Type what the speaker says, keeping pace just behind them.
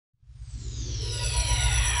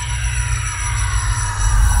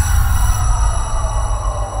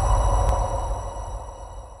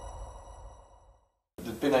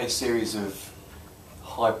series of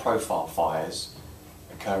high-profile fires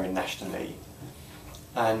occurring nationally,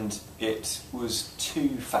 and it was two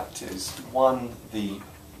factors. One, the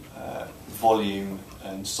volume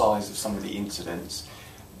and size of some of the incidents,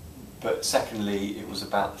 but secondly, it was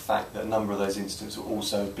about the fact that a number of those incidents were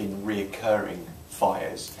also been reoccurring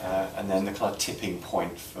fires, and then the kind of tipping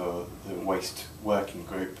point for the waste working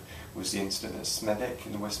group was the incident at Smethwick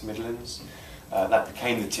in the West Midlands. That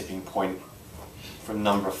became the tipping point for a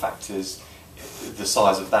number of factors: the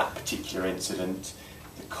size of that particular incident,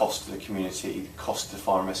 the cost to the community, the cost to the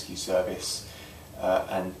fire and rescue service,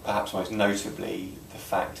 and perhaps most notably the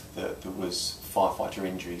fact that there was firefighter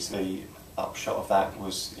injuries. The upshot of that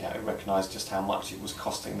was, it recognised just how much it was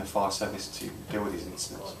costing the fire service to deal with these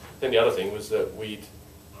incidents. I think the other thing was that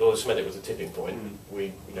well, Smethwick was a tipping point.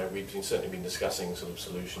 We'd certainly been discussing sort of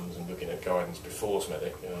solutions and looking at guidance before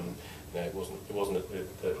Smethwick. It wasn't it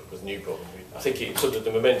was a new problem. I think it sort of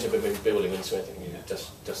the momentum had been building in Smethwick.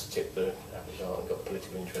 Just tipped the apple cart and got the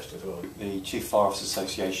political interest as well. The Chief Fire Officers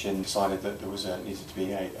Association decided that there was needed to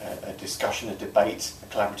be a discussion, a debate, a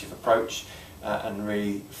collaborative approach, and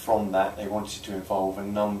really from that they wanted to involve a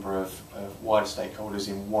number of wider stakeholders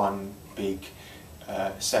in one big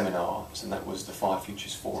seminar, and that was the Fire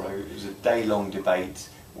Futures Forum. It was a day-long debate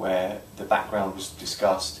where the background was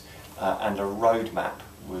discussed and a roadmap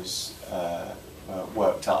was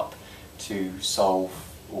worked up to solve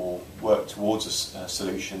or work towards a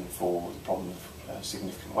solution for the problem of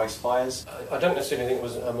significant waste fires. I don't necessarily think it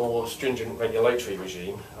was a more stringent regulatory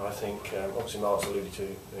regime. I think, obviously Mark's alluded to,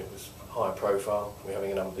 it was higher profile, we're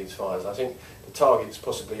having a number of these fires. I think the targets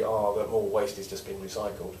possibly are that more waste is just being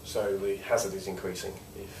recycled, so the hazard is increasing,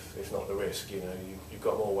 if not the risk. You've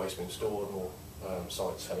got more waste being stored, more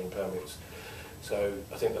sites having permits. So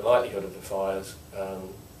I think the likelihood of the fires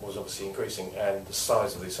was obviously increasing, and the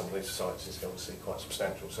size of some of these sites is obviously quite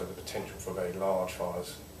substantial, so the potential for very large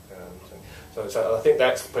fires. So I think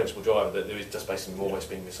that's the principal driver, that there is just basically more waste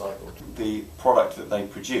being recycled. The product that they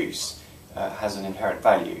produce has an inherent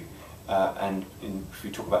value, and if we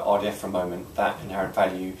talk about RDF for a moment, that inherent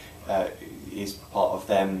value is part of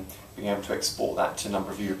them being able to export that to a number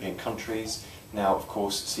of European countries. Now, of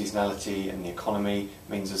course, seasonality and the economy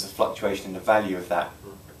means there's a fluctuation in the value of that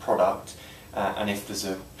product, and if there's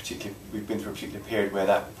we've been through a particular period where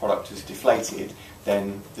that product is deflated,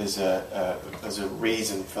 then there's a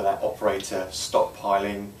reason for that operator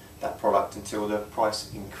stockpiling that product until the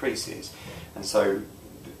price increases. And so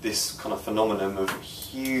this kind of phenomenon of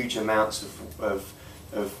huge amounts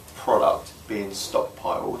of product being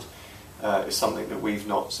stockpiled is something that we've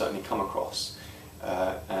not certainly come across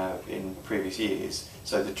in previous years.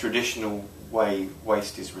 So the traditional way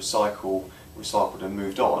waste is recycled and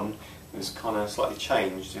moved on has kind of slightly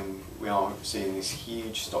changed, and we are seeing these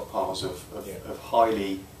huge stockpiles of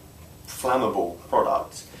highly flammable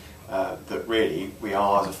product that really we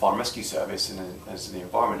are, as a fire and rescue service and as the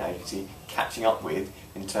Environment Agency, catching up with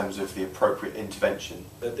in terms of the appropriate intervention.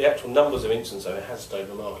 The actual numbers of incidents, though, it has stayed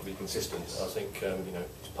remarkably consistent. I think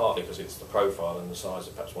it's partly because it's the profile and the size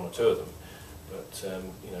of perhaps one or two of them, but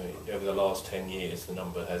over the last 10 years the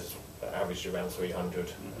number has averaged around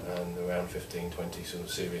 300 and around 15, 20 sort of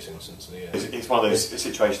serious incidents a year. It's one of those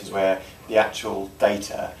situations where the actual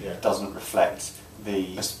data doesn't reflect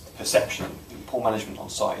the perception. Poor management on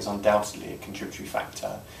site is undoubtedly a contributory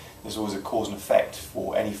factor. There's always a cause and effect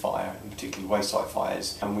for any fire, and particularly waste-site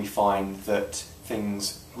fires, and we find that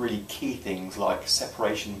really key things like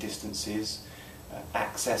separation distances,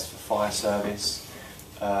 access for fire service,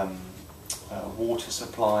 water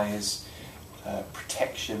supplies,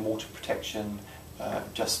 water protection,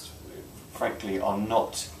 just frankly are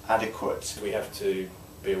not adequate. We have to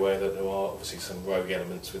be aware that there are obviously some rogue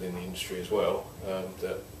elements within the industry as well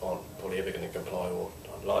that aren't probably ever going to comply or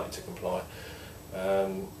unlikely to comply,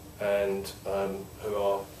 and who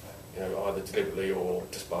are either deliberately or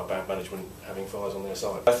just by bad management having fires on their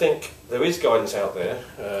site. I think there is guidance out there,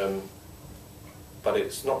 but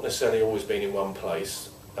it's not necessarily always been in one place.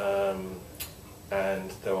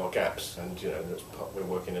 And there are gaps, and we're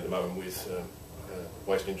working at the moment with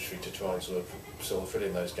waste industry to try and sort of fill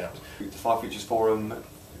in those gaps. The Fire Futures Forum,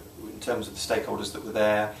 in terms of the stakeholders that were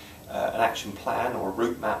there, an action plan or a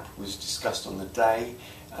route map was discussed on the day,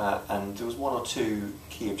 and there was one or two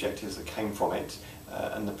key objectives that came from it,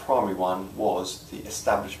 and the primary one was the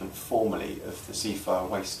establishment formally of the CFOA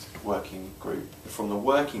Waste Working Group. From the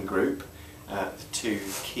working group, the two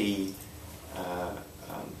key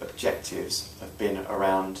objectives have been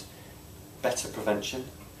around better prevention,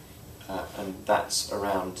 and that's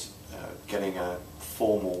around getting a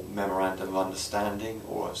formal memorandum of understanding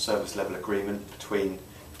or a service level agreement between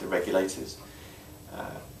the regulators,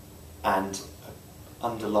 and an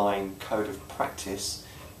underlying code of practice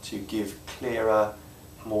to give clearer,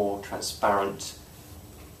 more transparent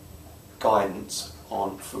guidance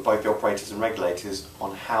for both the operators and regulators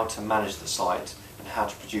on how to manage the site and how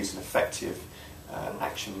to produce an effective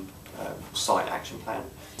site action plan.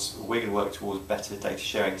 So we're going to work towards better data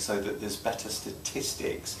sharing so that there's better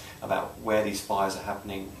statistics about where these fires are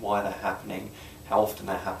happening, why they're happening, how often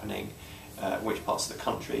they're happening, which parts of the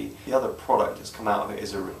country. The other product that's come out of it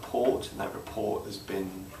is a report, and that report has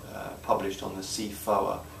been published on the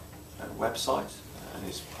CFOA website and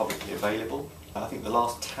is publicly available. I think the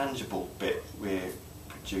last tangible bit we're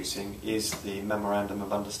producing is the Memorandum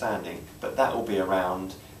of Understanding, but that will be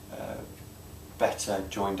around better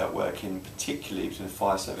joined up working, particularly between the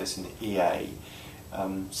fire service and the EA,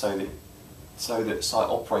 so that site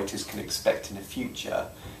operators can expect in the future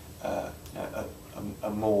a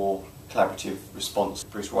more collaborative response.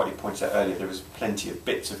 Bruce rightly pointed out earlier there was plenty of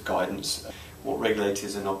bits of guidance. What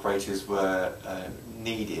regulators and operators were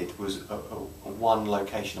needed was a one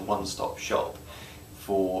location, a one-stop shop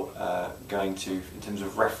for going to, in terms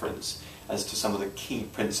of reference, as to some of the key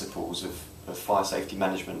principles of fire safety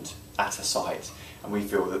management at a site, and we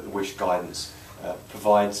feel that the WISH guidance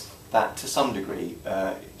provides that to some degree.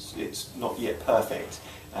 It's not yet perfect,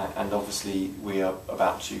 and obviously we are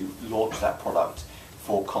about to launch that product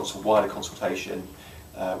for wider consultation,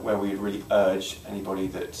 where we really urge anybody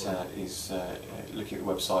that is looking at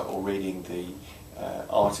the website or reading the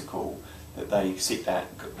article that they seek that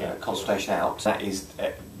consultation out. That is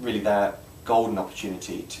really their golden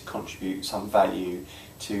opportunity to contribute some value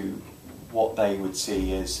to what they would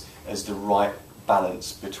see as the right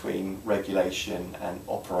balance between regulation and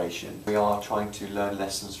operation. We are trying to learn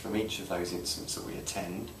lessons from each of those incidents that we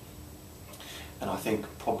attend, and I think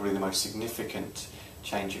probably the most significant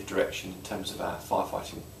change of direction in terms of our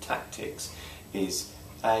firefighting tactics is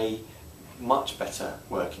much better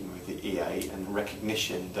working with the EA and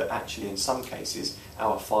recognition that actually in some cases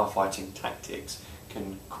our firefighting tactics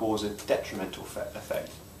can cause a detrimental effect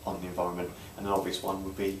on the environment, and an obvious one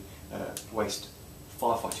would be waste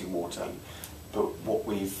firefighting water. But what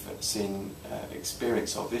we've seen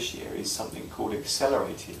experience of this year is something called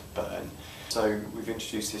accelerated burn. So we've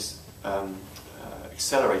introduced this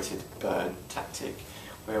accelerated burn tactic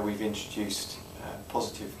where we've introduced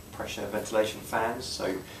positive pressure ventilation fans.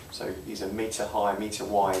 So these are metre high, metre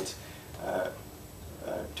wide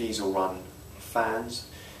diesel run fans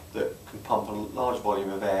that can pump a large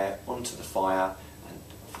volume of air onto the fire and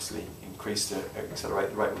obviously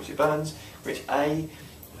accelerate the rate at which it burns, which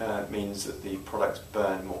means that the products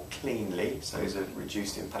burn more cleanly, so there's a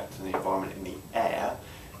reduced impact on the environment in the air,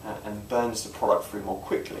 and burns the product through more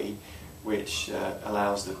quickly, which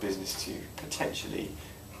allows the business to potentially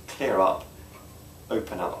clear up,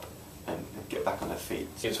 open up, and get back on their feet.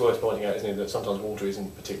 It's worth pointing out, isn't it, that sometimes water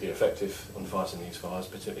isn't particularly effective on fighting these fires,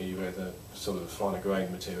 particularly where the sort of finer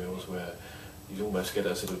grained materials, where you almost get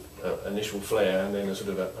a sort of initial flare and then a sort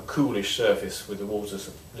of a coolish surface with the water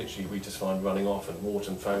literally we just find running off, and water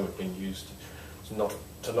and foam have been used to not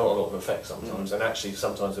a lot of effect sometimes, and actually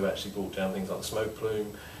sometimes they've actually brought down things like the smoke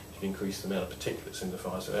plume. Increased the amount of particulates in the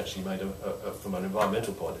fire, so it actually made from an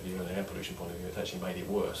environmental point of view and an air pollution point of view, it actually made it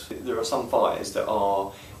worse. There are some fires that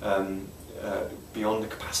are beyond the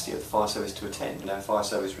capacity of the fire service to attend, and our fire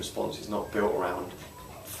service response is not built around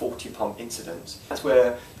 40 pump incidents. That's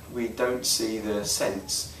where we don't see the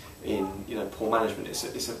sense in poor management.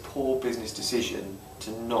 It's a poor business decision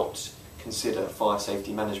to not consider fire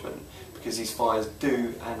safety management, because these fires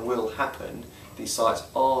do and will happen. These sites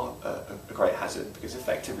are a great hazard because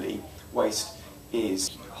effectively waste is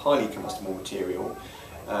highly combustible material,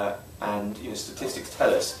 and statistics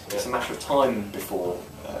tell us it's a matter of time before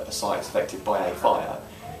a site is affected by a fire.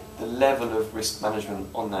 The level of risk management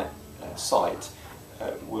on that site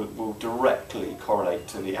will directly correlate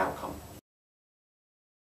to the outcome.